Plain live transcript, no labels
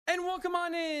And welcome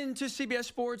on in to CBS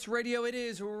Sports Radio. It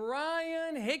is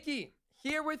Ryan Hickey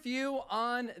here with you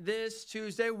on this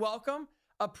Tuesday. Welcome.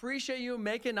 Appreciate you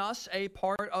making us a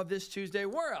part of this Tuesday.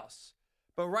 Where else?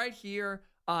 But right here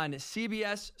on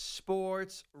CBS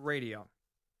Sports Radio.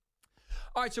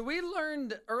 All right, so we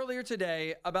learned earlier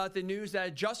today about the news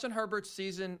that Justin Herbert's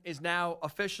season is now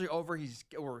officially over.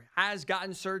 Has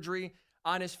gotten surgery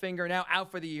on his finger, now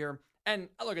out for the year. And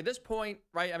look, at this point,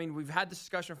 right, I mean, we've had this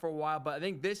discussion for a while, but I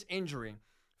think this injury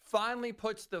finally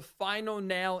puts the final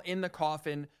nail in the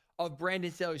coffin of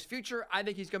Brandon Staley's future. I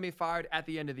think he's going to be fired at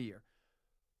the end of the year.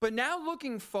 But now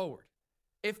looking forward,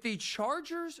 if the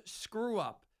Chargers screw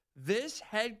up this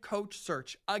head coach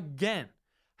search again,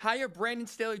 hire Brandon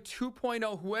Staley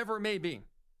 2.0, whoever it may be,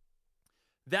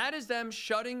 that is them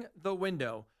shutting the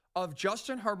window of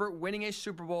Justin Herbert winning a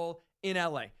Super Bowl in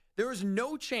LA. There is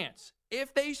no chance,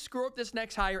 if they screw up this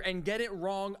next hire and get it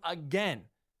wrong again,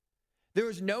 there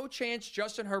is no chance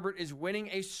Justin Herbert is winning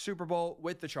a Super Bowl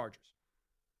with the Chargers.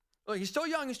 Look, he's still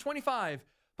young. He's 25.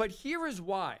 But here is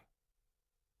why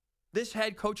this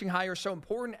head coaching hire is so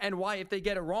important and why, if they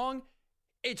get it wrong,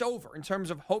 it's over in terms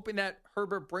of hoping that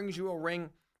Herbert brings you a ring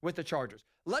with the Chargers.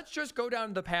 Let's just go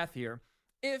down the path here.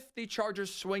 If the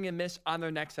Chargers swing and miss on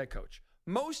their next head coach,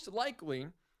 most likely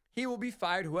he will be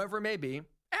fired, whoever it may be,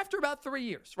 after about 3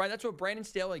 years, right? That's what Brandon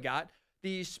Staley got.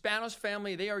 The Spanos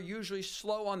family, they are usually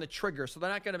slow on the trigger, so they're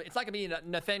not going to, it's not going to be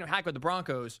Nathaniel Hackett with the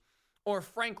Broncos or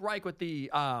Frank Reich with the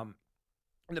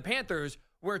Panthers,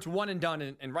 where it's one and done.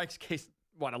 In Reich's case,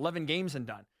 11 games and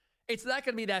done. It's not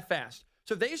going to be that fast.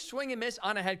 So if they swing and miss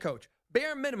on a head coach,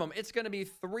 bare minimum, it's going to be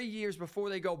 3 years before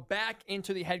they go back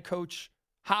into the head coach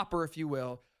hopper, if you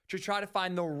will, to try to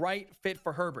find the right fit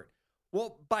for Herbert.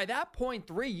 Well, by that point,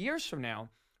 3 years from now,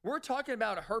 we're talking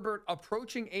about Herbert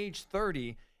approaching age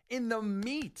 30 in the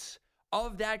meat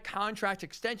of that contract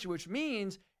extension, which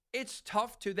means it's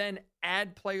tough to then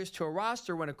add players to a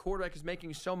roster when a quarterback is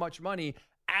making so much money,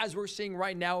 as we're seeing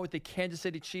right now with the Kansas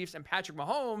City Chiefs and Patrick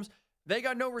Mahomes. They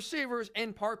got no receivers,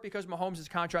 in part because Mahomes'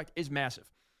 contract is massive.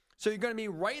 So you're going to be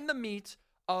right in the meat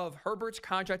of Herbert's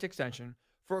contract extension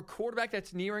for a quarterback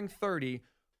that's nearing 30,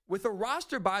 with a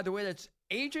roster, by the way, that's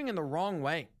aging in the wrong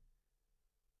way.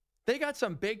 They got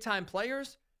some big-time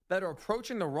players that are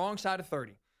approaching the wrong side of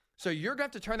 30. So you're going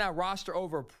to have to turn that roster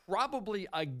over probably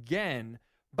again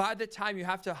by the time you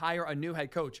have to hire a new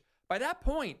head coach. By that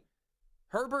point,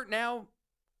 Herbert now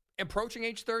approaching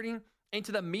age 30,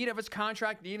 into the meat of his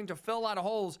contract, needing to fill a lot of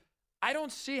holes. I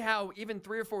don't see how even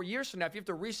 3 or 4 years from now, if you have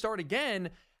to restart again,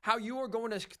 how you are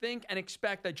going to think and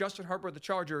expect that Justin Herbert and the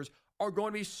Chargers are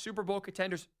going to be Super Bowl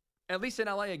contenders, at least in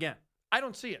LA again. I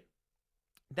don't see it.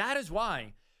 That is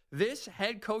why this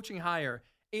head coaching hire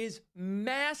is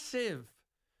massive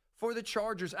for the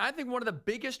Chargers. I think one of the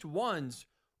biggest ones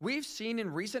we've seen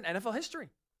in recent NFL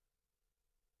history.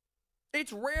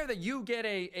 It's rare that you get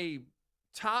a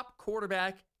top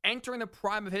quarterback entering the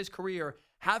prime of his career,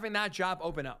 having that job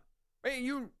open up. Right?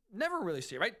 You never really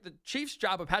see it, right? The Chiefs'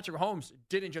 job of Patrick Mahomes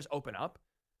didn't just open up.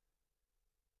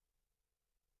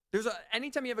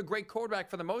 Anytime you have a great quarterback,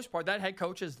 for the most part, that head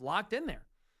coach is locked in there.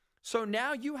 So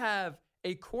now you have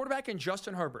a quarterback in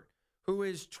Justin Herbert, who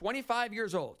is 25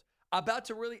 years old, about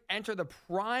to really enter the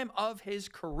prime of his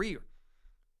career.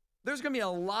 There's going to be a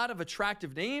lot of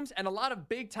attractive names and a lot of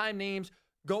big-time names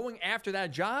going after that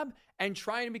job and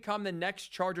trying to become the next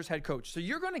Chargers head coach. So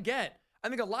you're going to get, I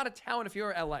think, a lot of talent if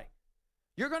you're LA.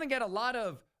 You're going to get a lot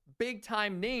of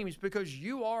big-time names because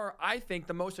you are, I think,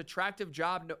 the most attractive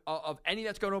job of any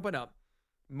that's going to open up.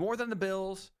 More than the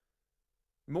Bills,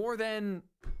 more than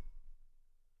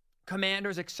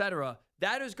Commanders, etc.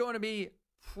 That is going to be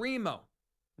primo,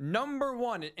 number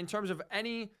one in terms of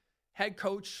any head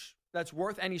coach that's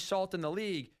worth any salt in the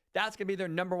league. That's going to be their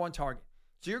number one target.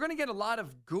 So you're going to get a lot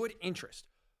of good interest.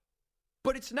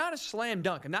 But it's not a slam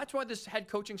dunk, and that's why this head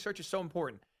coaching search is so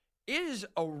important. It is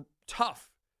a tough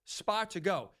spot to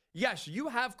go. Yes, you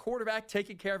have quarterback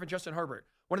taken care of in Justin Herbert,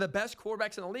 one of the best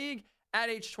quarterbacks in the league at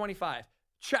age 25.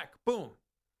 Check, boom.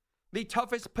 The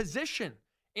toughest position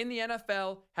in the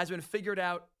NFL has been figured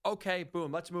out. Okay,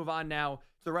 boom, let's move on now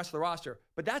to the rest of the roster.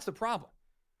 But that's the problem.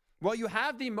 Well, you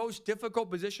have the most difficult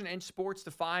position in sports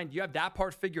to find. You have that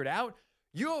part figured out.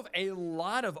 You have a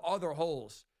lot of other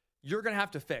holes you're going to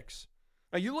have to fix.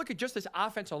 Now, you look at just this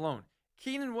offense alone.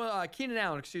 Keenan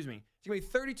Allen, he's going to be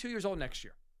 32 years old next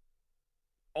year.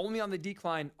 Only on the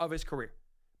decline of his career.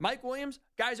 Mike Williams,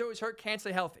 guy's always hurt, can't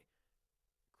stay healthy.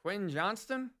 Quinn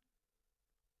Johnston,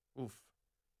 oof.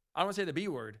 I don't want to say the B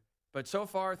word, but so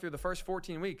far through the first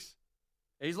 14 weeks,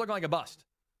 he's looking like a bust.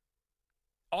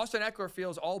 Austin Eckler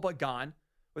feels all but gone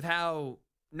with how,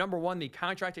 number one, the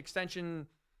contract extension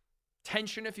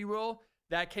tension, if you will,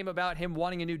 that came about him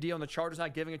wanting a new deal and the Chargers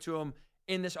not giving it to him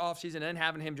in this offseason and then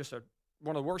having him just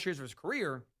one of the worst years of his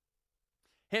career,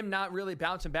 him not really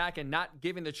bouncing back and not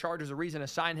giving the Chargers a reason to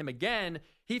sign him again,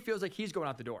 he feels like he's going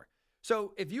out the door.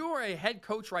 So if you are a head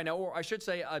coach right now, or I should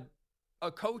say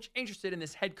a coach interested in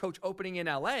this head coach opening in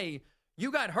LA,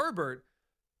 you got Herbert,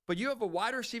 but you have a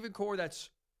wide receiving core that's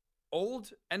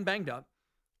old and banged up.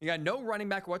 You got no running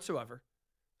back whatsoever.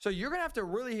 So you're going to have to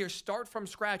really here start from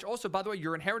scratch. Also, by the way,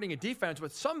 you're inheriting a defense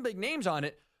with some big names on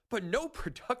it, but no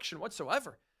production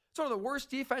whatsoever. It's one of the worst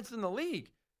defenses in the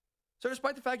league. So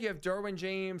despite the fact you have Derwin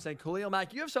James and Khalil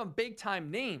Mack, you have some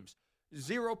big-time names,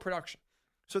 zero production.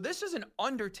 So this is an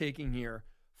undertaking here.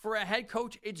 For a head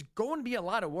coach, it's going to be a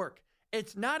lot of work.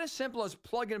 It's not as simple as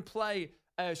plug and play.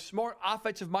 A smart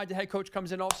offensive-minded head coach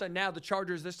comes in, all of a sudden now the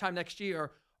Chargers this time next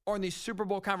year are in the Super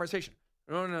Bowl conversation.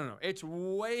 No. It's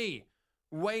way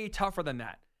tougher than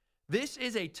that. This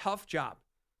is a tough job.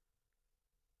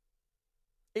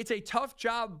 It's a tough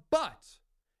job, but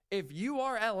if you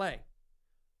are LA,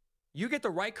 you get the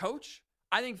right coach,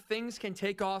 I think things can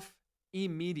take off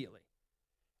immediately.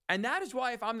 And that is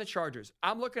why if I'm the Chargers,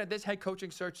 I'm looking at this head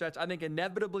coaching search that's, I think,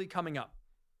 inevitably coming up.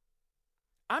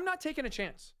 I'm not taking a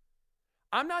chance.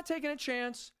 I'm not taking a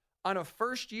chance on a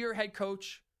first-year head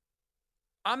coach.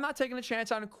 I'm not taking a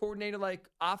chance on a coordinator like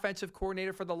offensive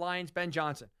coordinator for the Lions, Ben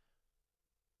Johnson.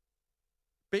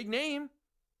 Big name,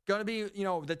 going to be,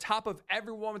 the top of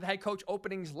everyone with the head coach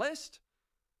openings list.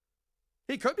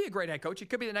 He could be a great head coach. He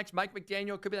could be the next Mike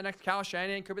McDaniel, could be the next Kyle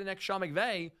Shanahan, could be the next Sean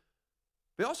McVay.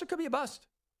 But he also could be a bust.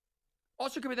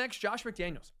 Also could be the next Josh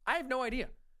McDaniels. I have no idea.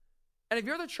 And if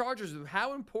you're the Chargers,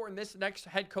 how important this next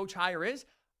head coach hire is,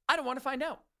 I don't want to find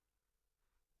out.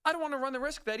 I don't want to run the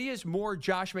risk that he is more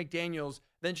Josh McDaniels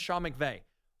than Sean McVay.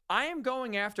 I am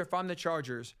going after, if I'm the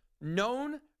Chargers,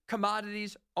 known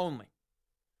commodities only.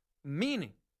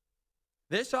 Meaning,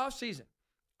 this offseason,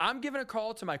 I'm giving a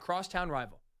call to my crosstown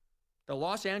rival, the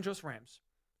Los Angeles Rams.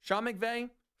 Sean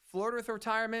McVay, flirted with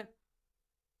retirement.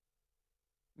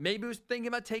 Maybe was thinking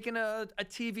about taking a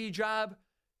TV job.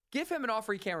 Give him an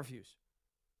offer he can't refuse.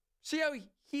 See how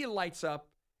he lights up,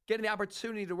 getting the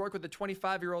opportunity to work with the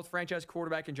 25-year-old franchise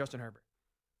quarterback in Justin Herbert.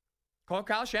 Call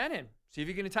Kyle Shanahan. See if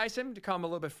you can entice him to come a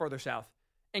little bit further south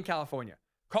in California.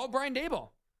 Call Brian Daboll.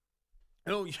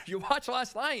 You watched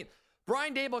last night.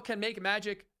 Brian Daboll can make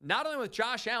magic not only with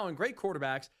Josh Allen, great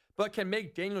quarterbacks, but can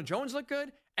make Daniel Jones look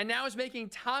good, and now is making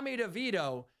Tommy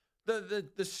DeVito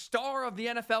the star of the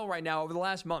NFL right now over the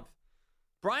last month.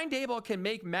 Brian Daboll can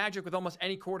make magic with almost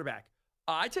any quarterback.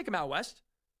 I'd take him out west.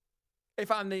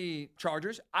 If I'm the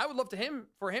Chargers, I would love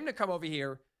for him to come over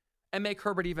here and make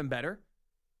Herbert even better.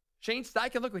 Shane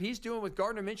Steichen, look what he's doing with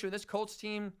Gardner Minshew and this Colts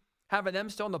team, having them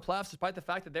still in the playoffs, despite the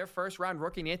fact that their first-round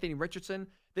rookie, Anthony Richardson,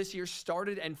 this year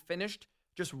started and finished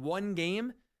just one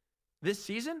game this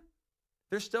season.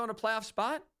 They're still in a playoff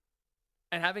spot.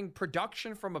 And having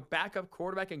production from a backup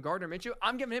quarterback in Gardner Minshew,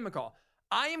 I'm giving him a call.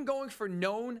 I am going for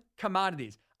known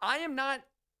commodities. I am not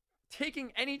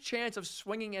taking any chance of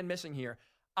swinging and missing here.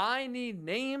 I need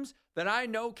names that I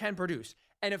know can produce.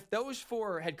 And if those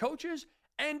 4 head coaches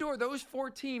and or those 4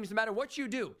 teams, no matter what you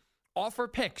do, offer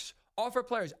picks, offer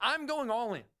players, I'm going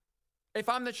all in if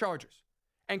I'm the Chargers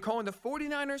and calling the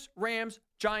 49ers, Rams,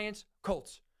 Giants,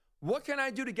 Colts. What can I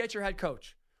do to get your head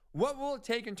coach? What will it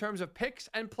take in terms of picks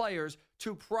and players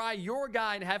to pry your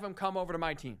guy and have him come over to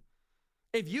my team?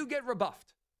 If you get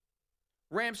rebuffed,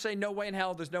 Rams say, no way in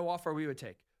hell, there's no offer we would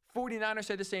take. 49ers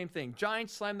say the same thing.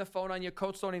 Giants slam the phone on you.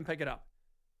 Colts don't even pick it up.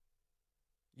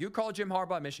 You call Jim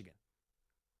Harbaugh at Michigan,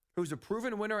 who's a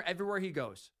proven winner everywhere he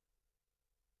goes,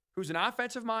 who's an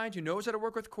offensive mind, who knows how to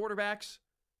work with quarterbacks,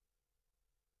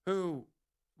 who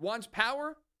wants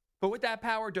power, but with that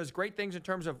power does great things in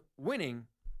terms of winning.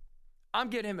 I'm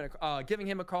giving him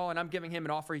a call, and I'm giving him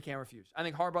an offer he can't refuse. I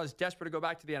think Harbaugh is desperate to go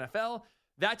back to the NFL.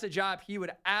 That's a job he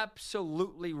would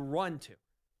absolutely run to.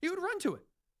 He would run to it.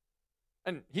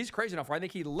 And he's crazy enough where I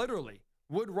think he literally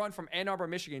would run from Ann Arbor,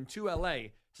 Michigan to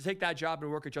L.A. to take that job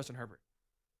and work with Justin Herbert.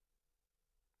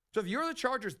 So if you're the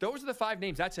Chargers, those are the 5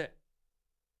 names. That's it.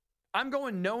 I'm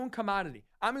going known commodity.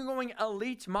 I'm going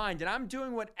elite mind, and I'm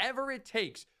doing whatever it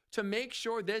takes to make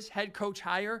sure this head coach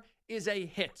hire is a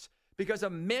hit. Because a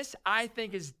miss, I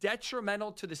think, is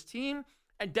detrimental to this team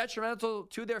and detrimental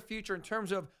to their future in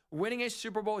terms of winning a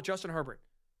Super Bowl with Justin Herbert.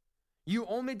 You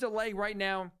only delay right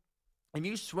now, and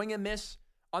you swing and miss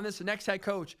on this next head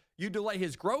coach. You delay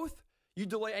his growth. You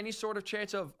delay any sort of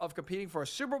chance of competing for a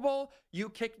Super Bowl. You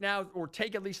kick now or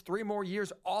take at least 3 more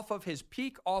years off of his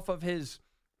peak, off of his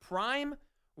prime,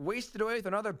 wasted away with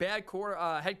another bad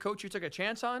head coach you took a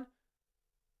chance on.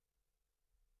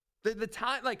 The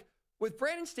time, with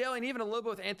Brandon Staley and even a little bit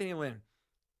with Anthony Lynn,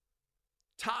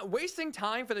 wasting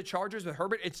time for the Chargers with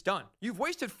Herbert, it's done. You've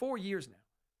wasted 4 years now.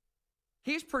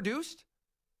 He's produced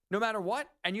no matter what,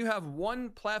 and you have one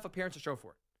playoff appearance to show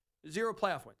for it. 0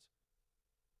 playoff wins.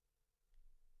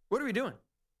 What are we doing?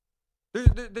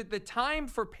 The time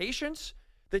for patience,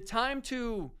 the time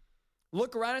to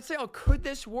look around and say, oh, could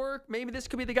this work? Maybe this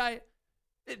could be the guy.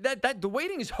 The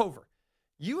waiting is over.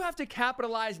 You have to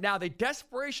capitalize now. The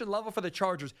desperation level for the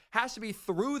Chargers has to be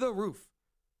through the roof.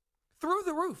 Through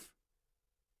the roof.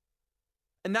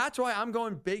 And that's why I'm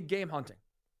going big game hunting.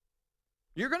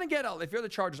 You're going to get, if you're the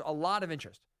Chargers, a lot of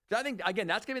interest. I think, again,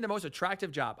 that's going to be the most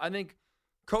attractive job. I think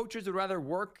coaches would rather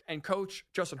work and coach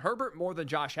Justin Herbert more than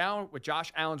Josh Allen, with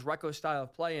Josh Allen's reckless style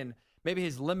of play and maybe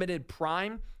his limited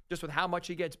prime, just with how much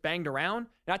he gets banged around.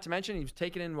 Not to mention, he was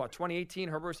taken in, 2018.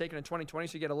 Herbert was taken in 2020,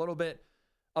 so you get a little bit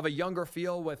of a younger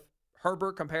feel with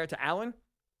Herbert compared to Allen.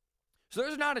 So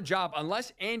there's not a job,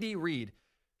 unless Andy Reid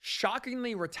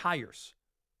shockingly retires.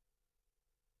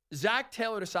 Zach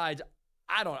Taylor decides,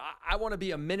 I want to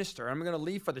be a minister. I'm going to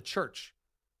leave for the church.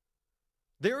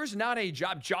 There is not a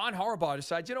job. John Harbaugh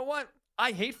decides, you know what?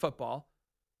 I hate football.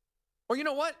 Or you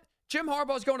know what? Jim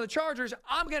Harbaugh's going to the Chargers.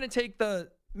 I'm going to take the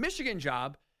Michigan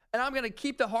job, and I'm going to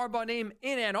keep the Harbaugh name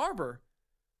in Ann Arbor.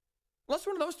 Unless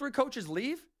one of those 3 coaches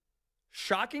leave,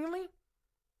 shockingly,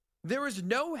 there is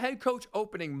no head coach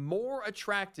opening more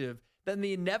attractive than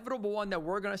the inevitable one that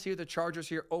we're going to see with the Chargers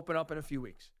here open up in a few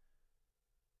weeks.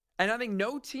 And I think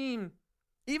no team,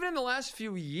 even in the last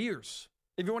few years,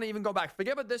 if you want to even go back,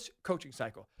 forget about this coaching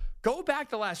cycle. Go back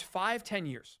the last 5-10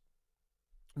 years.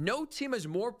 No team has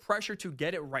more pressure to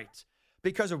get it right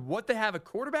because of what they have at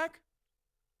quarterback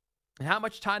and how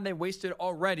much time they wasted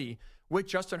already with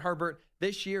Justin Herbert,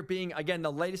 this year being, again,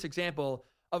 the latest example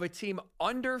of a team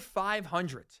under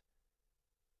 500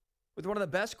 with one of the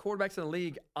best quarterbacks in the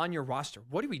league on your roster.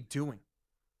 What are we doing?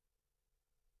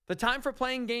 The time for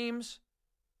playing games,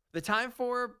 the time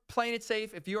for playing it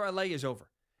safe if you're LA is over.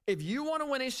 If you want to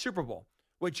win a Super Bowl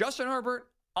with Justin Herbert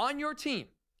on your team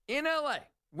in LA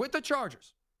with the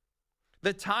Chargers,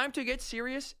 the time to get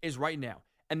serious is right now.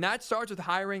 And that starts with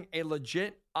hiring a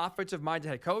legit offensive-minded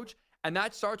head coach. And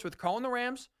that starts with calling the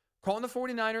Rams, calling the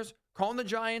 49ers, calling the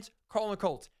Giants, calling the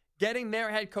Colts, getting their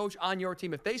head coach on your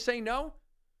team. If they say no,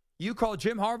 you call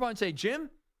Jim Harbaugh and say, Jim,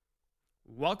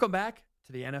 welcome back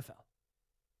to the NFL.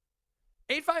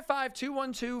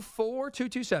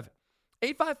 855-212-4227.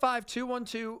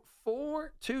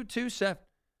 855-212-4227.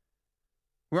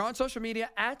 We're on social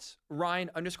media at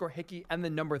Ryan_Hickey and the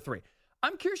number 3.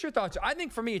 I'm curious your thoughts. I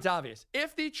think for me, it's obvious.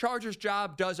 If the Chargers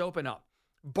job does open up,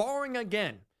 barring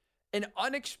again an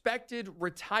unexpected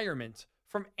retirement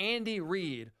from Andy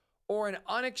Reid or an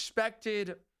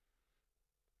unexpected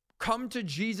come to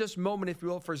Jesus moment, if you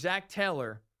will, for Zach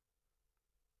Taylor,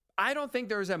 I don't think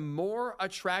there's a more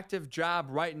attractive job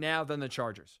right now than the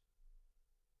Chargers.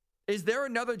 Is there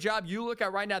another job you look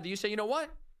at right now that you say, you know what?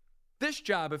 This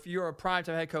job, if you're a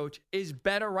primetime head coach, is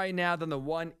better right now than the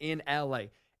one in LA.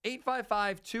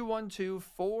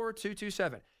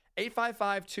 855-212-4227.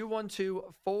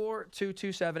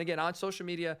 855-212-4227. Again, on social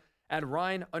media at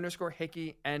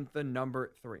Ryan_Hickey and the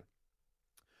number 3.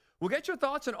 We'll get your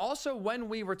thoughts, and also when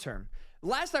we return.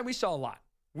 Last night we saw a lot.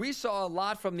 We saw a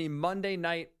lot from the Monday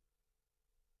night,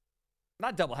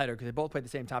 not doubleheader because they both played at the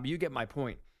same time, but you get my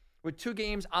point, with 2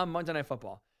 games on Monday Night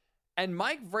Football. And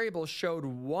Mike Vrabel showed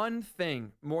one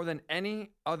thing more than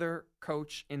any other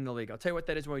coach in the league. I'll tell you what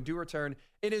that is when we do return.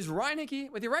 It is Ryan Hickey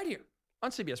with you right here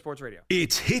on CBS Sports Radio.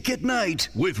 It's Hick at Night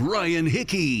with Ryan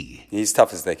Hickey. He's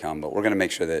tough as they come, but we're going to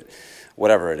make sure that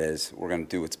whatever it is, we're going to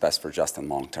do what's best for Justin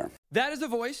long term. That is the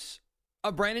voice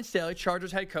of Brandon Staley,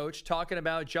 Chargers head coach, talking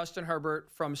about Justin Herbert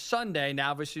from Sunday.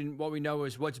 Now, obviously, what we know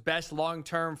is what's best long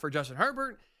term for Justin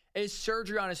Herbert is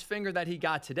surgery on his finger that he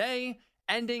got today,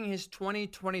 ending his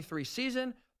 2023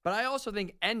 season. But I also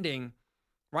think ending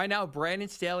right now Brandon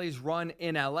Staley's run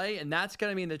in LA, and that's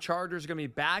going to mean the Chargers are going to be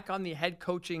back on the head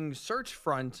coaching search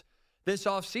front this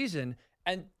offseason.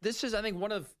 And this is, I think,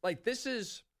 one of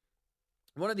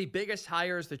the biggest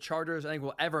hires the Chargers, I think,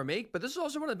 will ever make. But this is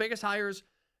also one of the biggest hires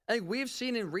I think we've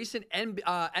seen in recent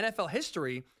NFL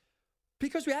history,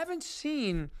 because we haven't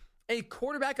seen a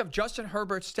quarterback of Justin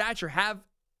Herbert's stature have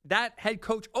that head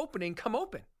coach opening come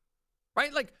open,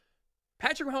 right? Like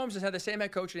Patrick Mahomes has had the same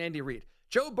head coach and Andy Reid.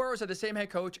 Joe Burrow had the same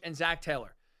head coach and Zach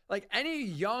Taylor. Like any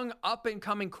young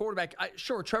up-and-coming quarterback,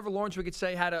 sure, Trevor Lawrence, we could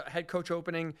say, had a head coach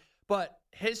opening, but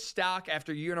his stock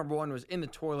after year number 1 was in the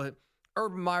toilet.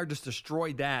 Urban Meyer just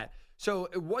destroyed that. So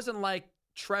it wasn't like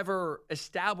Trevor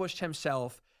established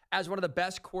himself as one of the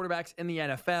best quarterbacks in the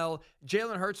NFL.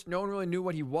 Jalen Hurts, no one really knew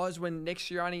what he was when Nick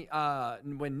Sirianni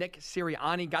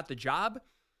got the job.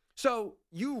 So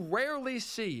you rarely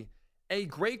see a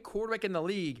great quarterback in the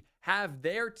league have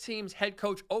their team's head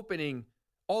coach opening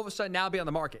all of a sudden now be on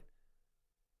the market.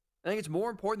 I think it's more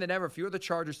important than ever for you, the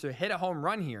Chargers, to hit a home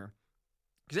run here.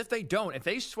 Because if they don't, if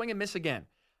they swing and miss again,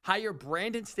 hire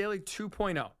Brandon Staley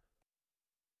 2.0,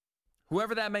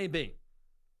 whoever that may be,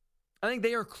 I think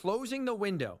they are closing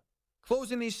the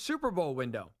Super Bowl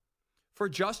window for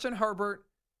Justin Herbert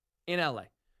in LA.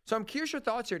 So I'm curious your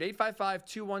thoughts here at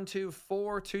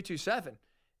 855-212-4227.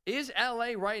 Is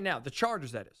LA right now, the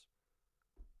Chargers that is,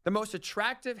 the most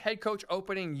attractive head coach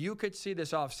opening you could see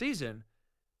this offseason?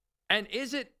 And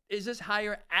is this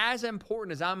hire as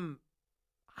important as I'm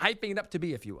hyping it up to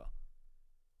be, if you will?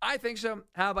 I think so.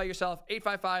 How about yourself?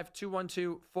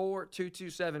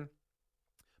 855-212-4227.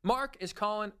 Mark is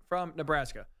calling from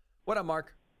Nebraska. What up,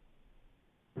 Mark?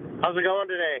 How's it going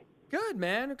today? Good,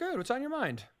 man. Good. What's on your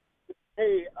mind?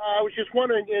 Hey, I was just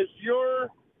wondering, is your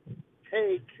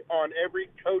take on every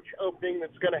coach opening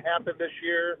that's going to happen this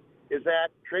year, is that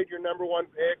trade your number one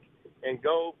pick and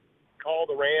go call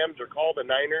the Rams or call the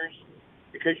Niners?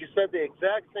 Because you said the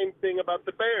exact same thing about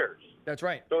the Bears. That's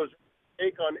right. So is your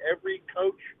take on every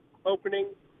coach opening?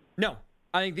 No.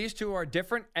 I think these two are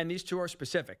different, and these two are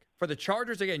specific. For the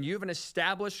Chargers, again, you have an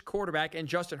established quarterback in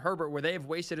Justin Herbert where they have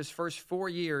wasted his first 4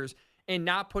 years in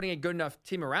not putting a good enough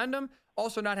team around him,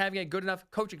 also not having a good enough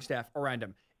coaching staff around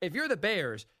him. If you're the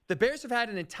Bears have had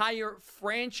an entire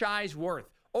franchise worth,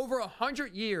 over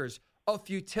 100 years of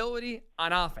futility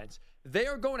on offense. They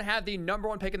are going to have the number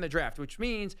one pick in the draft, which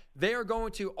means they are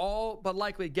going to all but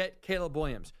likely get Caleb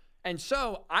Williams. And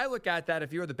so I look at that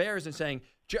if you're the Bears and saying,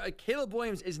 Caleb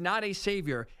Williams is not a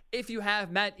savior if you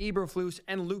have Matt Eberflus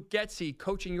and Luke Getsy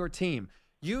coaching your team.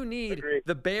 You need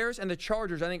the Bears and the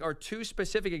Chargers, I think, are two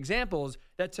specific examples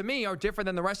that to me are different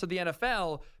than the rest of the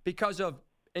NFL because of,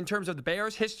 in terms of the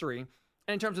Bears' history,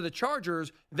 and in terms of the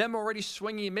Chargers, them already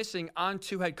swinging and missing on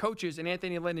two head coaches in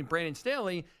Anthony Lynn and Brandon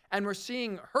Staley. And we're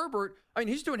seeing Herbert, I mean,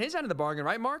 he's doing his end of the bargain,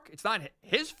 right, Mark? It's not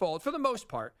his fault for the most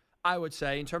part, I would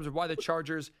say, in terms of why the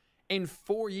Chargers in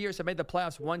 4 years have made the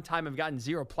playoffs one time and have gotten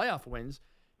 0 playoff wins.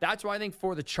 That's why I think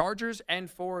for the Chargers and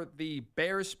for the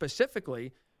Bears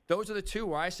specifically, those are the two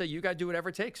where I say you got to do whatever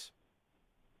it takes.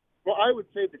 Well, I would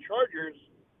say the Chargers,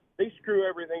 they screw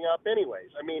everything up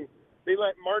anyways. I mean, they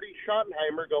let Marty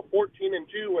Schottenheimer go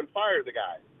 14-2 and fire the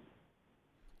guy.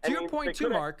 To your point too,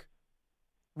 Mark,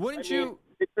 wouldn't you?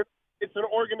 It's an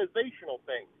organizational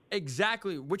thing.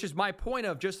 Exactly, which is my point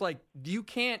of just like you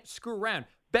can't screw around.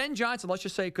 Ben Johnson, let's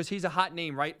just say, because he's a hot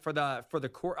name, right, for the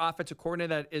core offensive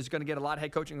coordinator that is going to get a lot of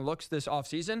head coaching looks this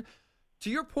offseason. To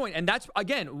your point, and that's,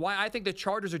 again, why I think the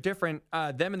Chargers are different,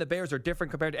 them and the Bears are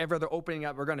different compared to every other opening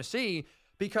that we're going to see,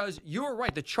 because you're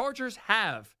right. The Chargers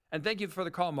have, and thank you for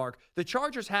the call, Mark, the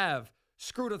Chargers have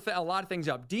screwed a lot of things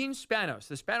up. Dean Spanos,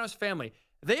 the Spanos family,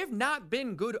 they have not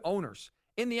been good owners.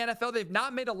 In the NFL, they've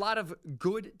not made a lot of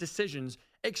good decisions,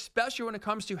 especially when it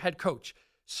comes to head coach.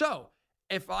 So,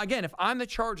 if I'm the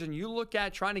Chargers and you look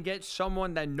at trying to get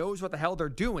someone that knows what the hell they're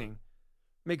doing,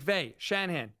 McVay,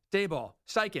 Shanahan, Daboll,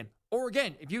 Steichen, or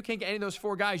again, if you can't get any of those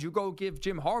four guys, you go give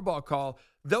Jim Harbaugh a call.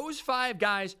 Those five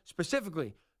guys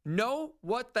specifically know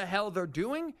what the hell they're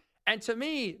doing. And to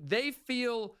me, they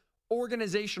feel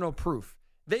organizational proof.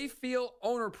 They feel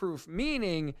owner proof,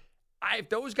 meaning if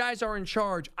those guys are in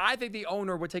charge, I think the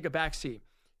owner would take a back seat.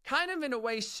 Kind of in a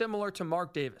way similar to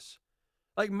Mark Davis.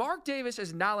 Like Mark Davis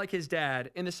is not like his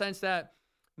dad in the sense that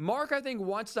Mark, I think,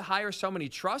 wants to hire someone he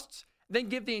trusts, then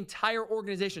give the entire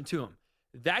organization to him.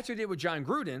 That's what he did with John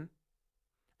Gruden.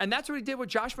 And that's what he did with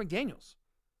Josh McDaniels.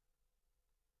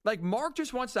 Like, Mark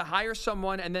just wants to hire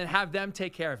someone and then have them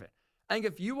take care of it. I think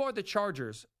if you are the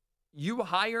Chargers, you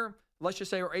hire, let's just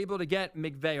say, are able to get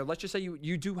McVay, or let's just say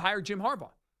you do hire Jim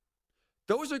Harbaugh.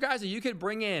 Those are guys that you could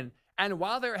bring in, and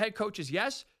while they're head coaches,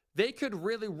 yes, they could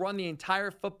really run the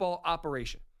entire football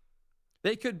operation.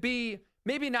 They could be,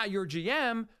 maybe not your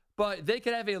GM, but they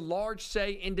could have a large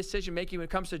say in decision-making when it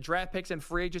comes to draft picks and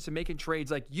free agents and making trades.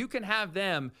 Like, you can have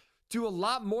them do a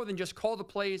lot more than just call the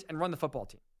plays and run the football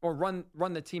team or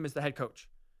run the team as the head coach.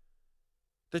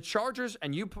 The Chargers,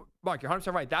 and you, Mark, you're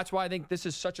 100% right. That's why I think this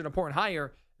is such an important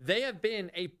hire. They have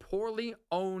been a poorly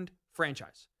owned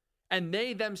franchise, and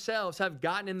they themselves have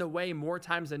gotten in the way more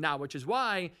times than not, which is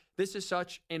why this is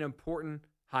such an important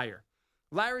hire.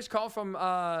 Larry's call from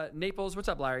Naples. What's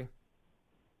up, Larry?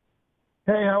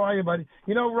 Hey, how are you, buddy?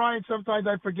 You know, Ryan, sometimes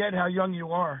I forget how young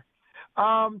you are.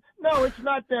 No, it's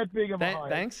not that big of a hire.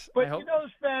 Thanks. But you know,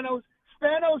 Spanos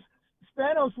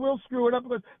Spanos will screw it up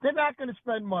because they're not going to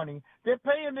spend money. They're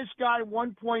paying this guy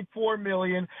 $1.4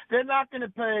 million. They're not going to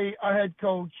pay a head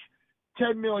coach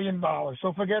 $10 million.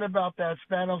 So forget about that.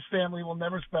 Spanos' family will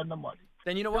never spend the money.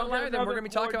 Then you know what, Larry? Then we're going to be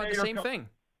talking about the same thing.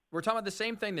 We're talking about the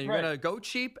same thing. Then you're going to go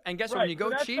cheap, and guess what? When you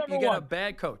go cheap, you get a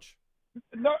bad coach.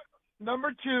 No,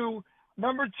 number two,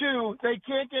 they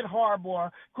can't get Harbaugh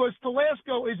because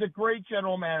Telesco is a great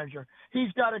general manager.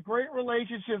 He's got a great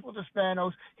relationship with the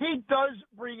Spanos. He does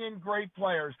bring in great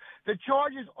players. The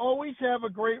Chargers always have a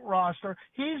great roster.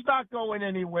 He's not going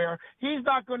anywhere. He's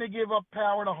not going to give up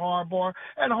power to Harbaugh,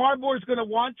 and Harbaugh is going to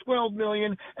want $12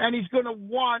 million, and he's going to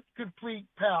want complete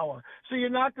power. So you're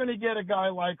not going to get a guy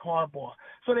like Harbaugh.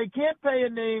 So they can't pay a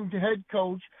named head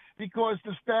coach because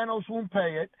the Spanos won't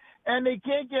pay it. And they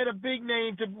can't get a big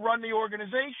name to run the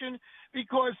organization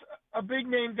because a big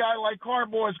name guy like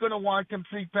Harbaugh is going to want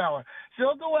complete power. So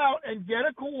they'll go out and get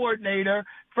a coordinator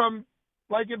from,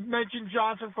 like you mentioned,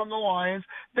 Johnson from the Lions.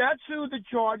 That's who the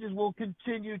Chargers will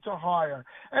continue to hire.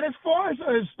 And as far as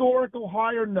a historical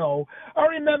hire, no. I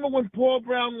remember when Paul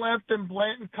Brown left and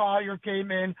Blanton Collier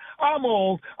came in. I'm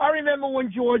old. I remember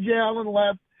when George Allen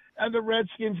left and the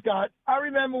Redskins I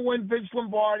remember when Vince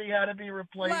Lombardi had to be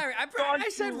replaced. Larry, I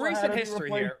said recent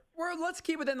history here. Let's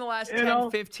keep within the last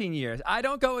 10, 15 years. I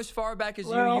don't go as far back as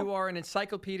you. You are an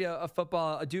encyclopedia of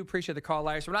football. I do appreciate the call,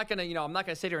 Larry. So we're not going to, I'm not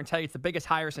going to sit here and tell you it's the biggest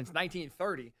hire since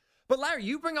 1930. But Larry,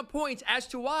 you bring up points as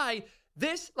to why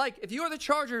this, if you are the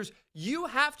Chargers, you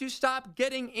have to stop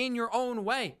getting in your own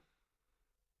way.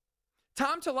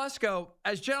 Tom Telesco,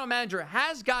 as general manager,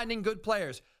 has gotten in good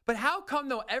players. But how come,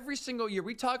 though, every single year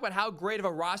we talk about how great of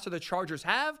a roster the Chargers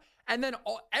have, and then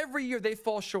every year they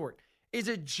fall short? Is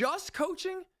it just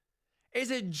coaching?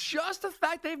 Is it just the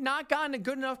fact they've not gotten a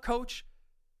good enough coach?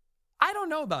 I don't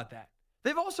know about that.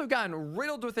 They've also gotten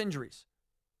riddled with injuries,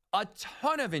 a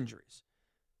ton of injuries.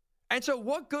 And so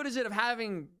what good is it of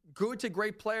having good to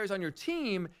great players on your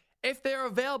team if they're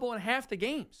available in half the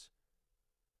games?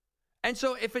 And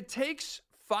so if it takes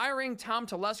firing Tom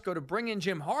Telesco to bring in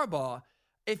Jim Harbaugh,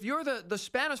 if you're the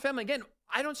Spanos family, again,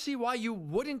 I don't see why you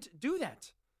wouldn't do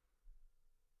that.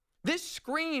 This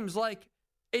screams like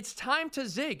it's time to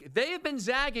zig. They have been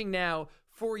zagging now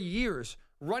for years,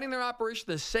 running their operation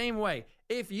the same way.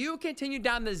 If you continue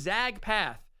down the zag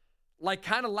path, like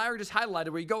kind of Larry just highlighted,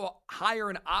 where you go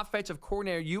hire an offensive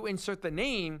coordinator, you insert the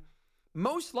name,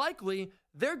 most likely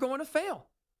they're going to fail.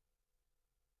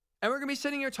 And we're going to be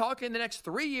sitting here talking in the next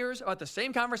 3 years about the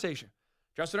same conversation.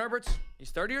 Justin Herbert's, he's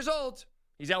 30 years old.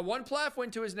 He's got one playoff win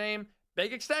to his name.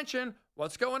 Big extension.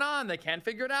 What's going on? They can't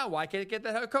figure it out. Why can't they get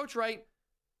the head coach right?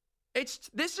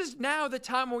 This is now the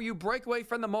time where you break away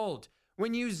from the mold.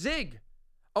 When you zig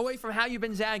away from how you've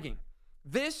been zagging.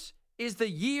 This is the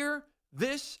year.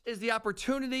 This is the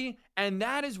opportunity. And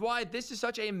that is why this is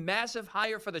such a massive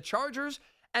hire for the Chargers.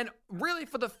 And really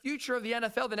for the future of the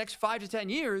NFL the next 5 to 10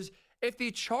 years. If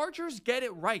the Chargers get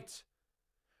it right,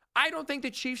 I don't think the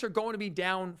Chiefs are going to be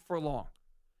down for long.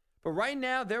 But right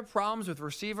now, their problems with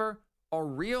receiver are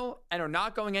real and are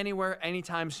not going anywhere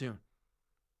anytime soon.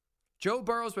 Joe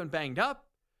Burrow's been banged up.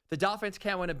 The Dolphins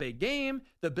can't win a big game.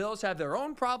 The Bills have their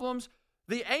own problems.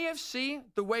 The AFC,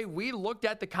 the way we looked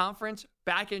at the conference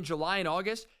back in July and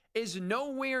August, is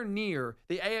nowhere near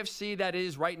the AFC that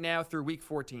is right now through week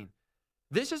 14.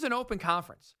 This is an open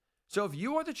conference. So if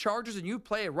you are the Chargers and you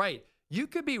play it right, you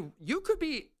could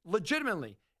be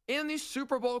legitimately in the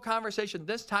Super Bowl conversation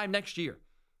this time next year.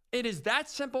 It is that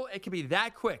simple. It can be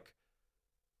that quick.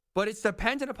 But it's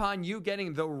dependent upon you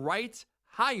getting the right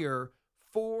hire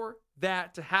for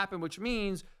that to happen, which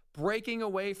means breaking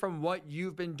away from what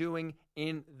you've been doing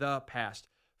in the past.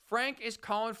 Frank is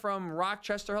calling from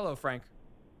Rochester. Hello, Frank.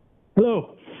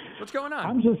 Hello. What's going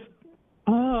on?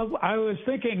 I was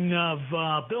thinking of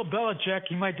Bill Belichick.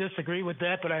 You might disagree with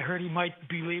that, but I heard he might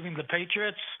be leaving the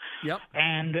Patriots. Yep.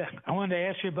 And I wanted to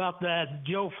ask you about that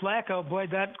Joe Flacco. Boy,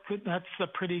 that's a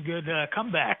pretty good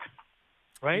comeback,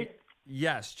 right?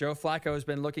 Yes, Joe Flacco has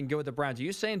been looking good with the Browns. Are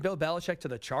you saying Bill Belichick to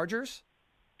the Chargers?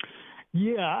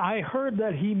 Yeah, I heard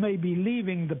that he may be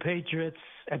leaving the Patriots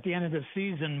at the end of the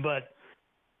season, but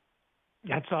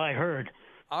that's all I heard.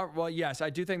 Well, yes, I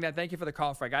do think that. Thank you for the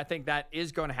call, Frank. I think that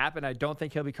is going to happen. I don't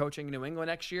think he'll be coaching in New England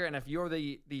next year. And if you're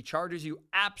the Chargers, you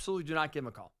absolutely do not give him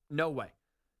a call. No way.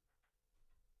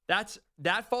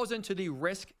 That falls into the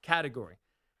risk category.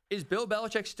 Is Bill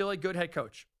Belichick still a good head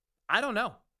coach? I don't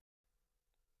know.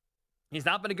 He's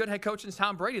not been a good head coach since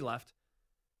Tom Brady left.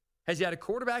 Has he had a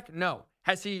quarterback? No.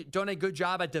 Has he done a good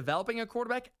job at developing a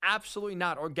quarterback? Absolutely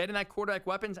not. Or getting that quarterback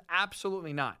weapons?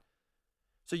 Absolutely not.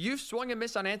 So you've swung and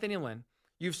missed on Anthony Lynn.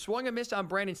 You've swung and missed on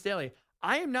Brandon Staley.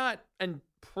 I am not, and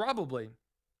probably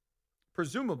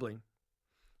presumably,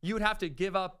 you would have to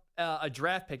give up a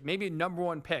draft pick, maybe a number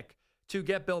 1 pick, to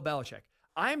get Bill Belichick.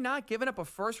 I am not giving up a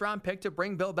first-round pick to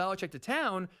bring Bill Belichick to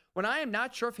town when I am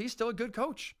not sure if he's still a good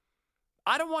coach.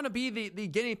 I don't want to be the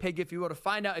guinea pig, if you will, to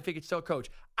find out if he could still coach.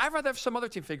 I'd rather have some other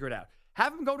team figure it out.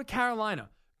 Have him go to Carolina,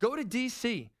 go to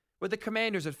D.C. with the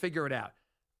Commanders and figure it out.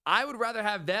 I would rather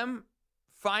have them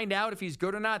find out if he's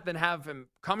good or not than have him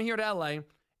come here to L.A.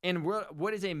 and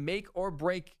what is a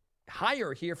make-or-break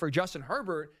hire here for Justin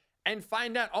Herbert and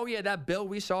find out, oh, yeah, that Bill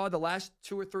we saw the last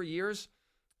 2 or 3 years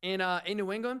in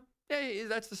New England, yeah,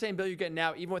 that's the same Bill you're getting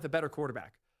now, even with a better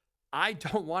quarterback. I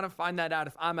don't want to find that out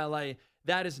if I'm L.A.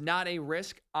 That is not a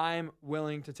risk I'm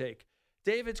willing to take.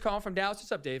 David's calling from Dallas.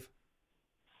 What's up, Dave?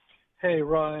 Hey,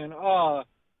 Ryan. A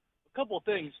couple of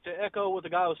things. To echo what the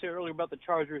guy was saying earlier about the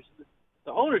Chargers,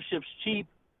 the ownership's cheap.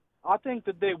 I think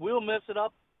that they will mess it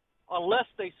up unless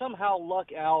they somehow luck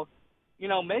out. You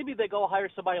know, maybe they go hire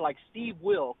somebody like Steve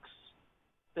Wilks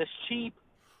that's cheap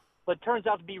but turns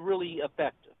out to be really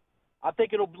effective. I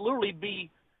think it'll literally be,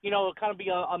 kind of be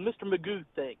a Mr. Magoo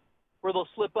thing where they'll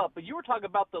slip up. But you were talking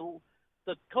about the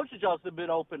coaching jobs that have been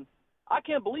open. I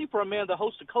can't believe for a man that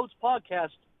hosts a Coach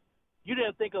podcast, you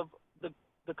didn't think of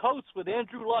the Colts with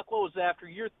Andrew Luck, what was it, after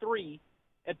year 3,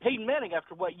 and Peyton Manning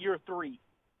after, year 3.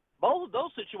 Both of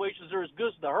those situations are as good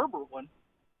as the Herbert one.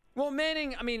 Well,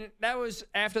 Manning, I mean, that was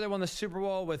after they won the Super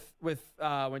Bowl with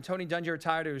when Tony Dungy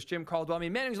retired. It was Jim Caldwell. I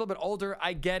mean, Manning's a little bit older.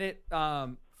 I get it.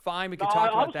 Fine, we could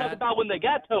talk about that. I was talking about when they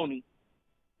got Tony.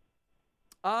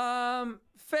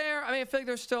 Fair. I mean, I feel like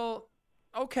they're still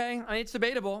okay. I mean, it's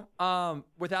debatable.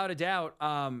 Without a doubt.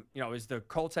 Is the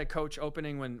Colts head coach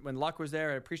opening when Luck was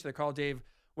there? I appreciate the call, Dave.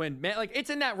 It's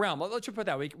in that realm. Let's just put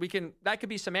that. We can. That could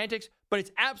be semantics, but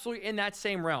it's absolutely in that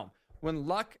same realm.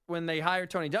 When they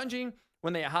hired Tony Dungy,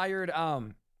 when they hired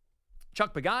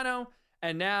Chuck Pagano,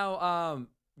 and now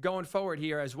going forward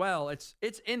here as well, it's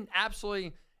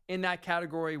absolutely in that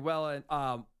category. Well,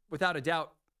 without a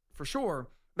doubt, for sure.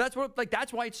 That's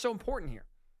why it's so important here.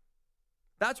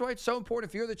 That's why it's so important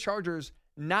if you're the Chargers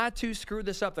not to screw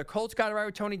this up. The Colts got it right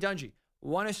with Tony Dungy,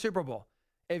 won a Super Bowl.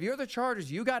 If you're the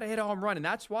Chargers, you got to hit a home run, and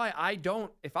that's why I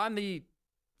don't. If I'm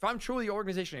truly the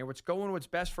organization here, what's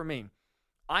best for me,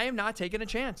 I am not taking a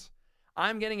chance.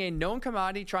 I'm getting a known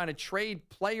commodity, trying to trade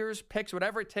players, picks,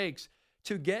 whatever it takes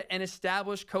to get an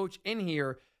established coach in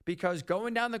here, because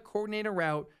going down the coordinator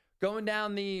route, going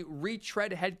down the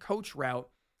retread head coach route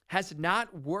has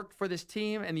not worked for this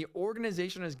team, and the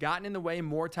organization has gotten in the way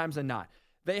more times than not.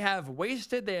 They have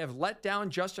let down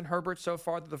Justin Herbert so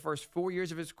far through the first 4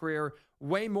 years of his career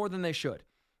way more than they should.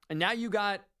 And now you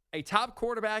got a top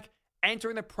quarterback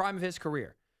entering the prime of his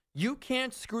career. You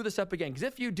can't screw this up again, because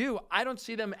if you do, I don't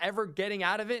see them ever getting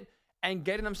out of it and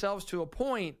getting themselves to a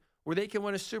point where they can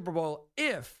win a Super Bowl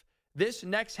if this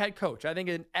next head coach, I think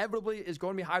inevitably is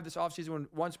going to be hired this offseason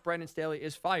once Brandon Staley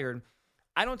is fired.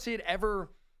 I don't see it ever,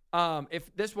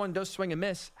 if this one does swing and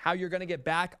miss, how you're going to get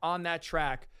back on that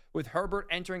track with Herbert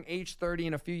entering age 30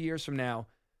 in a few years from now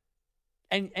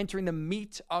and entering the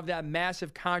meat of that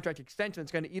massive contract extension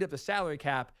that's going to eat up the salary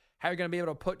cap. How you're going to be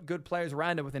able to put good players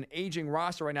around him with an aging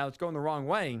roster right now that's going the wrong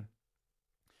way.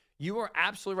 You are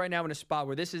absolutely right now in a spot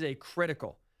where this is a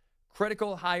critical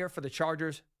hire for the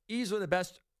Chargers. Easily the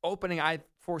best opening I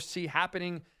foresee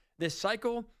happening this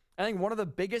cycle. I think one of the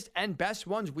biggest and best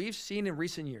ones we've seen in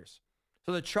recent years.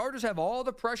 So the Chargers have all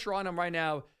the pressure on them right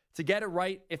now to get it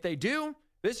right. If they do,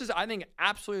 this is, I think,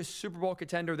 absolutely a Super Bowl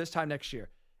contender this time next year.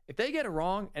 If they get it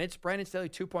wrong and it's Brandon Staley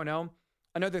 2.0,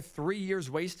 another 3 years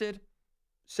wasted,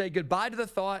 say goodbye to the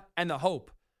thought and the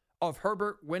hope of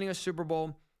Herbert winning a Super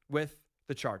Bowl with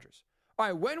the Chargers. All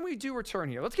right, when we do return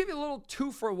here, let's give you a little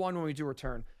 2-for-1 when we do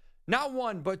return. Not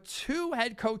one, but two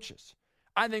head coaches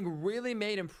I think really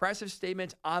made impressive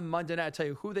statements on Monday night. I'll tell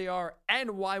you who they are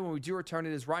and why when we do return.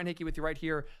 It is Ryan Hickey with you right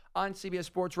here on CBS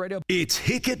Sports Radio. It's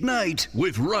Hick at Night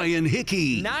with Ryan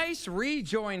Hickey. Nice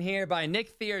rejoin here by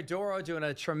Nick Theodoro, doing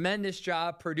a tremendous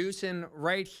job producing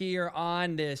right here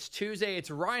on this Tuesday. It's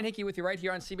Ryan Hickey with you right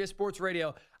here on CBS Sports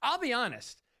Radio. I'll be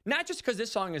honest, not just because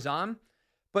this song is on,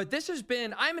 but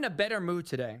I'm in a better mood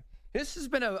today. This has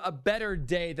been a better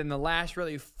day than the last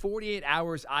really 48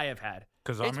 hours I have had.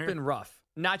 It's been rough.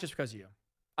 Not just because of you.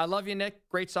 I love you, Nick.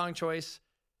 Great song choice.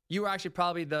 You were actually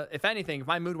probably if anything, if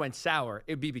my mood went sour,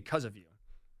 it would be because of you.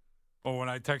 Oh, when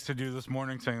I texted you this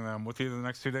morning saying that I'm with you the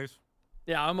next 2 days?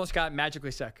 Yeah, I almost got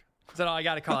magically sick. That's all I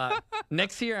got to call out.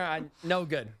 Nick's here. No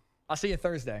good. I'll see you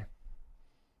Thursday.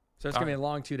 So it's going to be a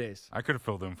long 2 days. I could have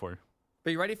filled in for you.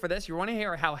 But you ready for this? You want to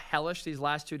hear how hellish these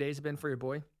last 2 days have been for your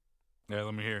boy? Yeah,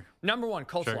 let me hear. Number one,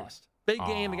 Colts lost. Big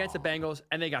game against the Bengals,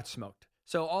 and they got smoked.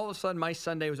 So all of a sudden, my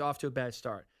Sunday was off to a bad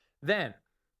start. Then,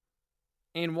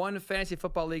 in one fantasy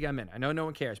football league I'm in, I know no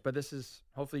one cares, but this is,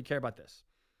 hopefully you care about this.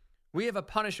 We have a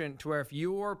punishment to where if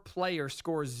your player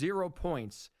scores 0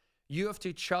 points, you have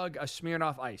to chug a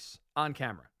Smirnoff Ice on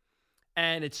camera.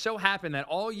 And it so happened that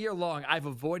all year long, I've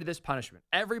avoided this punishment.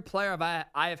 Every player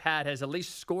I have had has at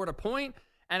least scored a point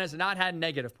and has not had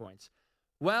negative points.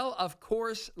 Well, of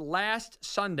course, last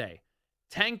Sunday,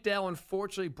 Tank Dell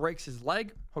unfortunately breaks his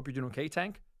leg. Hope you're doing okay,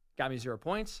 Tank. Got me 0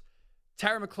 points.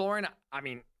 Terry McLaurin, I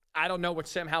mean, I don't know what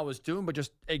Sam Howell was doing, but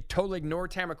just totally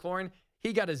ignored Terry McLaurin.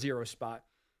 He got a 0 spot.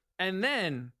 And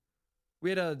then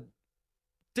we had a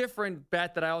different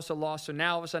bet that I also lost. So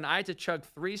now all of a sudden I had to chug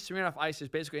 3 Smirnoff Ices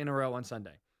basically in a row on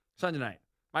Sunday night.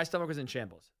 My stomach was in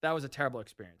shambles. That was a terrible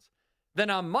experience. Then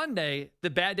on Monday, the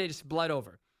bad day just bled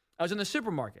over. I was in the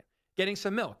supermarket getting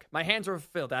some milk. My hands were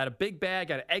filled. I had a big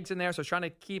bag. I had eggs in there. So I was trying to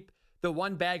keep the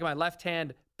one bag in my left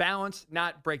hand balanced,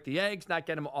 not break the eggs, not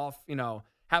get them off,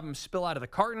 have them spill out of the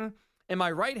carton. In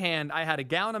my right hand, I had a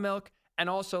gallon of milk and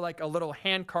also like a little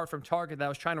hand cart from Target that I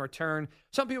was trying to return.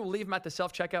 Some people leave them at the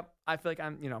self-checkout. I feel like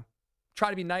I'm, try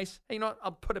to be nice. Hey, you know what?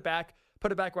 I'll put it back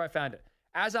where I found it.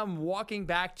 As I'm walking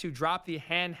back to drop the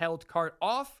handheld cart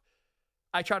off,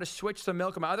 I try to switch some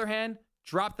milk in my other hand,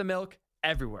 drop the milk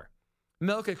everywhere.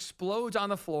 Milk explodes on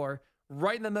the floor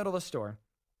right in the middle of the store.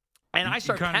 And I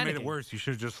start panicking. You kind of made it worse. You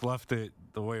should have just left it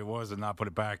the way it was and not put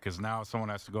it back because now someone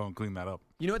has to go and clean that up.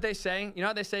 You know what they say? You know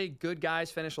how they say good guys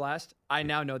finish last? I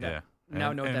now know that. Yeah. Know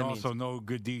what that means. And also no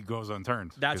good deed goes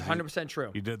unturned. That's 100%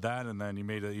 true. You did that, and then you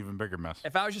made an even bigger mess.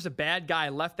 If I was just a bad guy,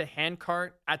 left the hand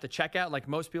cart at the checkout like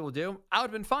most people do, I would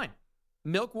have been fine.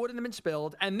 Milk wouldn't have been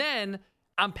spilled. And then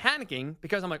I'm panicking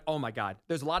because I'm like, oh, my God,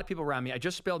 there's a lot of people around me. I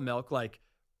just spilled milk. Like,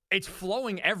 it's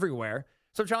flowing everywhere.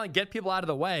 So I'm trying to get people out of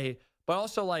the way, but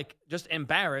also, like, just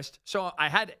embarrassed. So I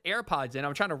had AirPods in.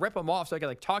 I'm trying to rip them off so I could,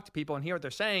 like, talk to people and hear what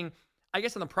they're saying. I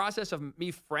guess in the process of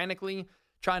me frantically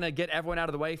trying to get everyone out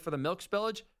of the way for the milk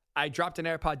spillage, I dropped an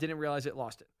AirPod, didn't realize it,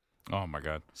 lost it. Oh, my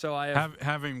God. So I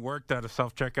having worked at a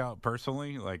self-checkout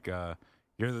personally, like,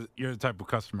 you're the type of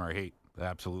customer I hate. That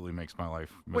absolutely makes my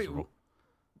life miserable. Wait,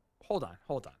 hold on.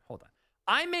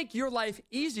 I make your life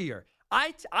easier.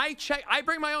 I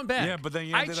bring my own bag. Yeah, but then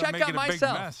you ended up check making out a big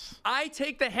myself. mess. I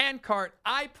take the hand cart.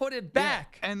 I put it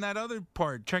back. Yeah, and that other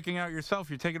part, checking out yourself,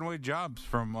 you're taking away jobs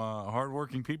from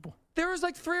hardworking people. There was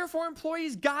like 3 or 4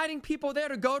 employees guiding people there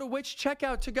to go to which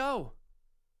checkout to go.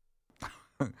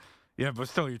 Yeah, but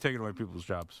still, you're taking away people's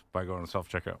jobs by going to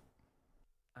self-checkout.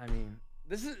 I mean,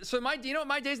 this is so my. You know what?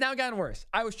 My day's now gotten worse.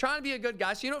 I was trying to be a good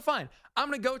guy, so you know what? Fine. I'm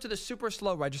gonna go to the super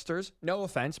slow registers. No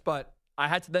offense, but I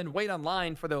had to then wait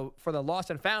online for the lost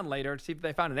and found later to see if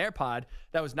they found an AirPod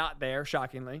that was not there.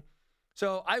 Shockingly,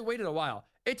 so I waited a while.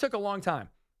 It took a long time.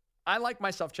 I like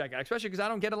my self-checkout, especially because I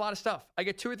don't get a lot of stuff. I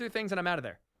get 2 or 3 things and I'm out of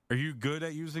there. Are you good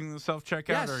at using the self-checkout,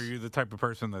 Yes. or are you the type of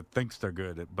person that thinks they're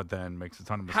good at, but then makes a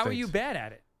ton of mistakes? How are you bad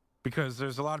at it? Because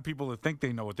there's a lot of people that think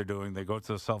they know what they're doing. They go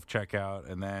to the self-checkout,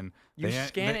 and then You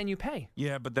scan and you pay.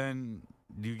 Yeah, but then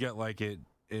you get like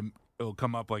it'll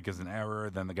come up like as an error.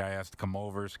 Then the guy has to come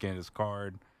over, scan his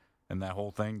card, and that whole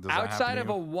thing. Does Outside that of happen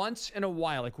to a you? once in a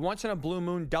while, like once in a blue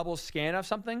moon double scan of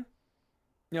something,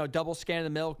 double scan of the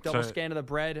milk, double scan of the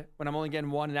bread when I'm only getting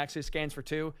 1 and actually scans for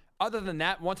 2. Other than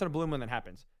that, once in a blue moon that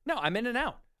happens. No, I'm in and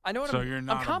out. I know what I'm you're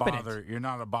not I'm competent. a bother. You're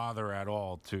not a bother at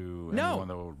all to anyone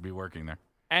that will be working there.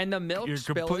 And the milk You're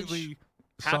spillage completely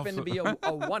happened to be a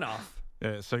one-off.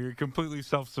 Yeah, so you're completely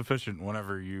self-sufficient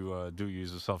whenever you do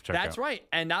use a self-checkout. That's right.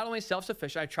 And not only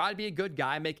self-sufficient, I try to be a good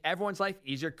guy, make everyone's life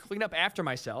easier, clean up after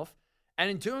myself, and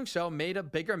in doing so, made a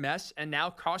bigger mess and now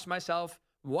cost myself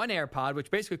 1 AirPod,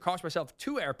 which basically cost myself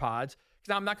 2 AirPods because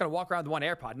now I'm not going to walk around with 1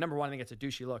 AirPod. Number 1, I think it's a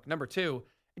douchey look. Number 2,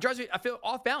 it drives me, I feel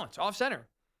off balance, off center.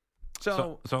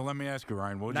 So let me ask you,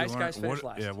 Ryan, what did nice you learn? guys finish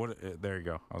last. Yeah, there you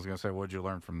go. I was going to say, what did you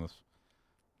learn from this?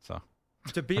 So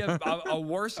to be a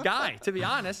worse guy, to be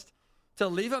honest, to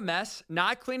leave a mess,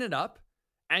 not clean it up,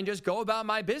 and just go about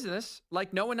my business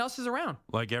like no one else is around.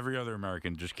 Like every other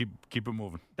American, just keep it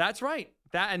moving. That's right.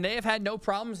 And they have had no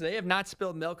problems. They have not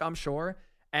spilled milk, I'm sure,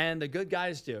 and the good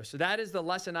guys do. So that is the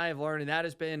lesson I have learned, and that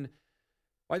has been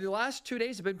why the last 2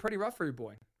 days have been pretty rough for you,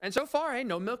 boy. And so far, hey,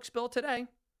 no milk spilled today.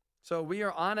 So we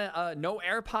are on a no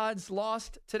AirPods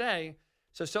lost today.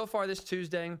 So far this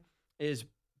Tuesday is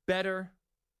better.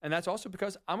 And that's also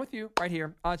because I'm with you right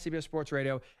here on CBS Sports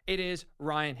Radio. It is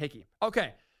Ryan Hickey.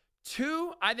 Okay,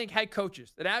 2, I think, head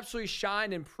coaches that absolutely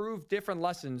shined and proved different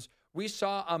lessons we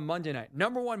saw on Monday night.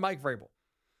 Number 1, Mike Vrabel.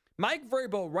 Mike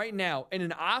Vrabel right now in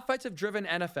an offensive-driven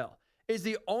NFL is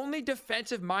the only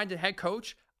defensive-minded head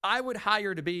coach I would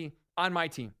hire to be on my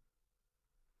team.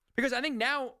 Because I think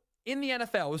now in the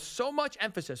NFL, with so much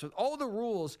emphasis, with all the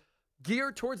rules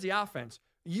geared towards the offense,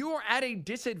 you are at a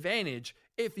disadvantage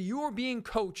if you are being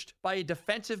coached by a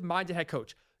defensive-minded head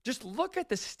coach. Just look at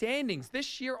the standings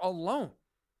this year alone.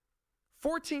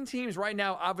 14 teams right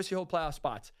now obviously hold playoff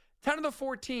spots. 10 of the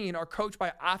 14 are coached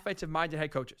by offensive-minded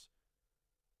head coaches.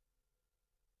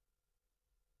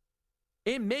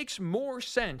 It makes more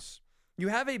sense. You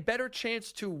have a better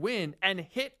chance to win and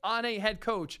hit on a head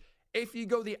coach if you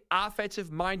go the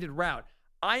offensive-minded route.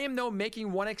 I am, though,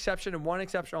 making one exception and one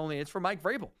exception only. It's for Mike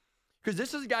Vrabel. Because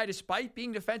this is a guy, despite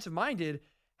being defensive-minded,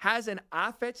 has an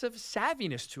offensive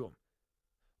savviness to him.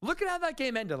 Look at how that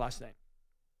game ended last night.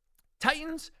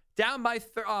 Titans down by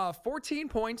 14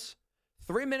 points,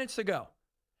 3 minutes to go.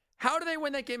 How do they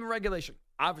win that game in regulation?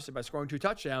 Obviously by scoring 2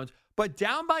 touchdowns, but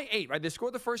down by 8, right? They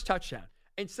scored the first touchdown.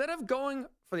 Instead of going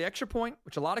for the extra point,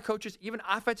 which a lot of coaches, even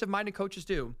offensive-minded coaches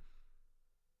do,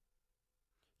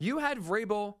 you had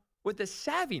Vrabel with the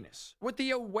savviness, with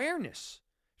the awareness.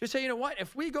 Just say, you know what?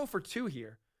 If we go for 2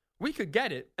 here, we could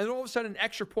get it, and all of a sudden an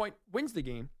extra point wins the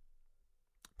game.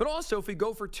 But also, if we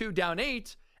go for 2 down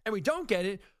 8 and we don't get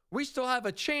it, we still have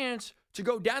a chance to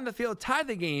go down the field, tie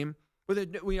the game with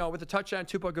a touchdown,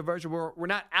 2-point conversion. We're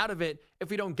not out of it if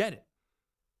we don't get it.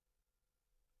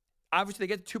 Obviously, they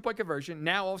get the 2-point conversion.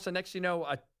 Now, all of a sudden, next,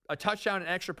 a touchdown and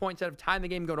an extra point instead of tying the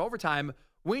game and going to overtime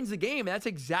wins the game. And that's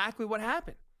exactly what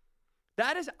happened.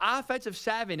 That is offensive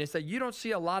savviness that you don't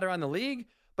see a lot around the league,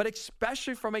 but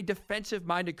especially from a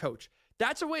defensive-minded coach.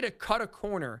 That's a way to cut a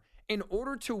corner. In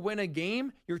order to win a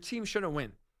game, your team shouldn't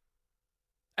win.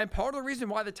 And part of the reason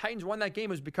why the Titans won that game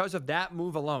was because of that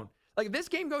move alone. Like, if this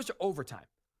game goes to overtime,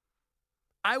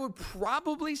 I would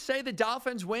probably say the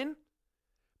Dolphins win,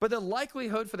 but the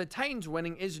likelihood for the Titans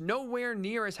winning is nowhere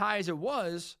near as high as it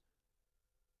was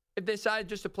if they decided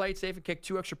just to play it safe and kick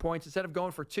 2 extra points instead of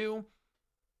going for 2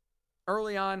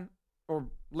 early on, or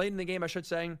late in the game, I should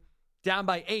say, down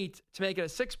by 8 to make it a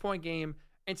 6-point game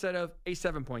instead of a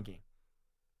 7-point game.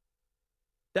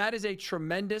 That is a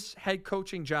tremendous head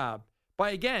coaching job.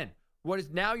 But again, what is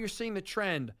now you're seeing the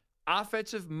trend,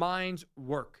 offensive minds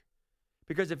work.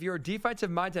 Because if you're a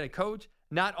defensive-minded head coach,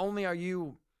 not only are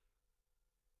you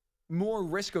more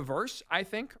risk-averse, I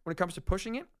think, when it comes to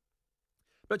pushing it,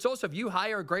 but it's also if you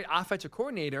hire a great offensive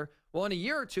coordinator, well, in a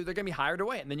year or 2, they're going to be hired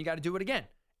away, and then you got to do it again,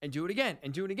 and do it again,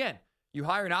 and do it again. You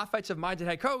hire an offensive-minded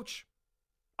head coach,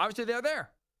 obviously they're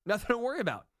there. Nothing to worry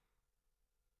about.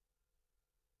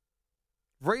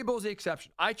 Vrabel's the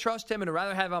exception. I trust him and I'd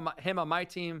rather have him on my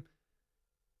team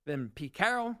than Pete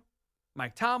Carroll,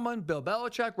 Mike Tomlin, Bill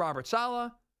Belichick, Robert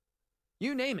Saleh,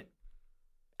 you name it.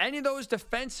 Any of those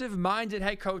defensive-minded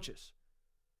head coaches.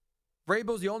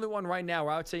 Vrabel's the only one right now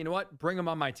where I would say, you know what, bring him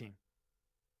on my team.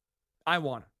 I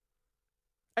want him.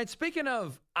 And speaking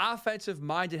of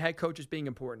offensive-minded head coaches being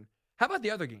important, how about the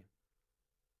other game?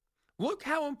 Look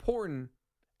how important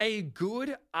a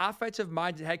good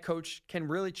offensive-minded head coach can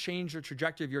really change the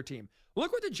trajectory of your team.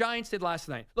 Look what the Giants did last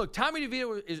night. Look, Tommy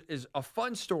DeVito is a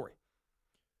fun story.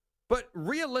 But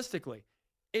realistically,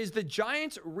 is the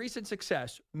Giants' recent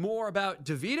success more about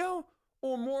DeVito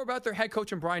or more about their head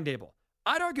coach and Brian Daboll?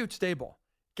 I'd argue it's Daboll.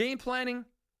 Game planning,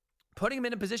 putting him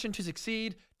in a position to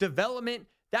succeed, development,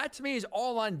 that to me is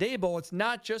all on Daboll. It's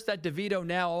not just that DeVito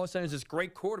now all of a sudden is this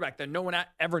great quarterback that no one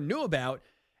ever knew about.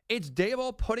 It's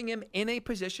Daboll putting him in a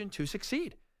position to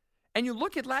succeed. And you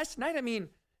look at last night, I mean,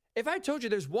 if I told you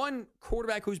there's one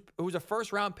quarterback who's a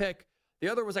first-round pick, the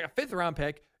other was like a fifth-round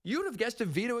pick, you'd have guessed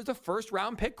DeVito was a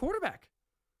first-round pick quarterback.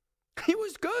 He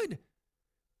was good.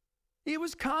 He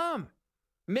was calm,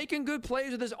 making good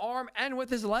plays with his arm and with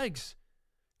his legs,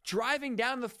 driving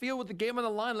down the field with the game on the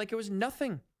line like it was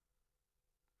nothing.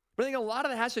 But I think a lot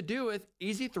of that has to do with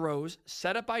easy throws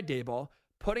set up by Daboll,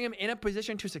 putting him in a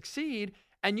position to succeed.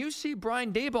 And you see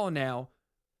Brian Daboll now,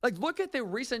 like look at the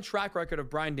recent track record of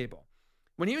Brian Daboll.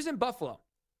 When he was in Buffalo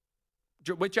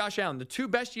with Josh Allen, the 2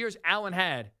 best years Allen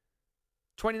had,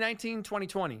 2019,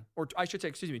 2020, or I should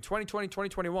say, 2020,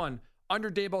 2021,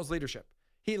 under Daboll's leadership.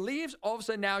 He leaves, all of a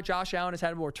sudden now Josh Allen has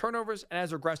had more turnovers and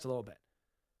has regressed a little bit.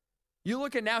 You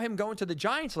look at now him going to the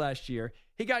Giants last year,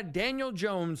 he got Daniel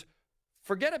Jones,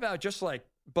 forget about just like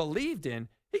believed in,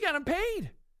 he got him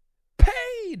paid.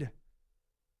 Paid!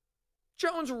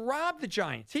 Jones robbed the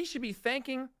Giants. He should be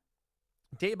thanking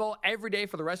Daboll every day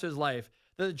for the rest of his life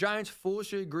that the Giants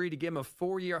foolishly agreed to give him a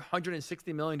 4-year,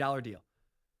 $160 million deal.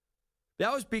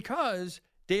 That was because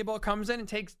Daboll comes in and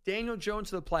takes Daniel Jones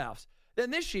to the playoffs. Then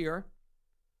this year,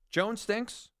 Jones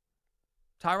stinks.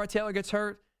 Tyrod Taylor gets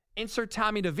hurt. Insert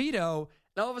Tommy DeVito.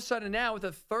 And all of a sudden now, with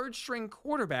a third-string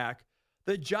quarterback,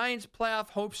 the Giants' playoff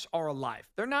hopes are alive.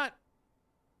 They're not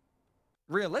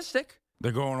realistic.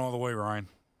 They're going all the way, Ryan.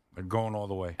 They're going all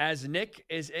the way. As Nick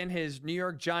is in his New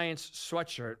York Giants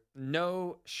sweatshirt,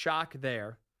 no shock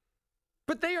there.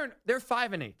 But they're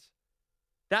 5-8.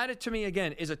 That, to me,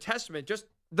 again, is a testament. Just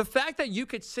the fact that you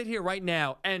could sit here right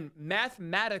now and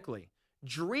mathematically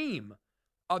dream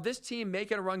of this team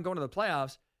making a run going to the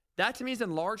playoffs, that to me is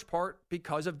in large part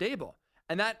because of Daboll.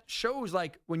 And that shows,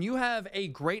 like, when you have a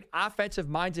great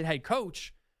offensive-minded head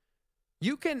coach,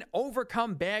 you can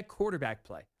overcome bad quarterback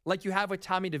play like you have with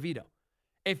Tommy DeVito.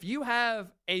 If you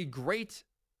have a great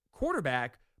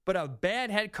quarterback but a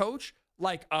bad head coach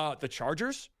like the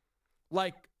Chargers,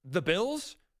 like the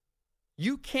Bills,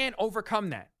 you can't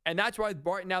overcome that. And that's why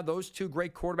right now those two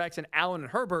great quarterbacks in Allen and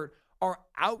Herbert are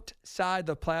outside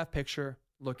the playoff picture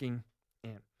looking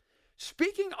in.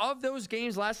 Speaking of those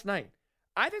games last night,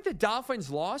 I think the Dolphins'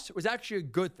 loss was actually a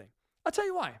good thing. I'll tell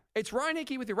you why. It's Ryan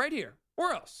Hickey with you right here.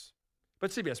 Where else?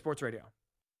 But CBS Sports Radio.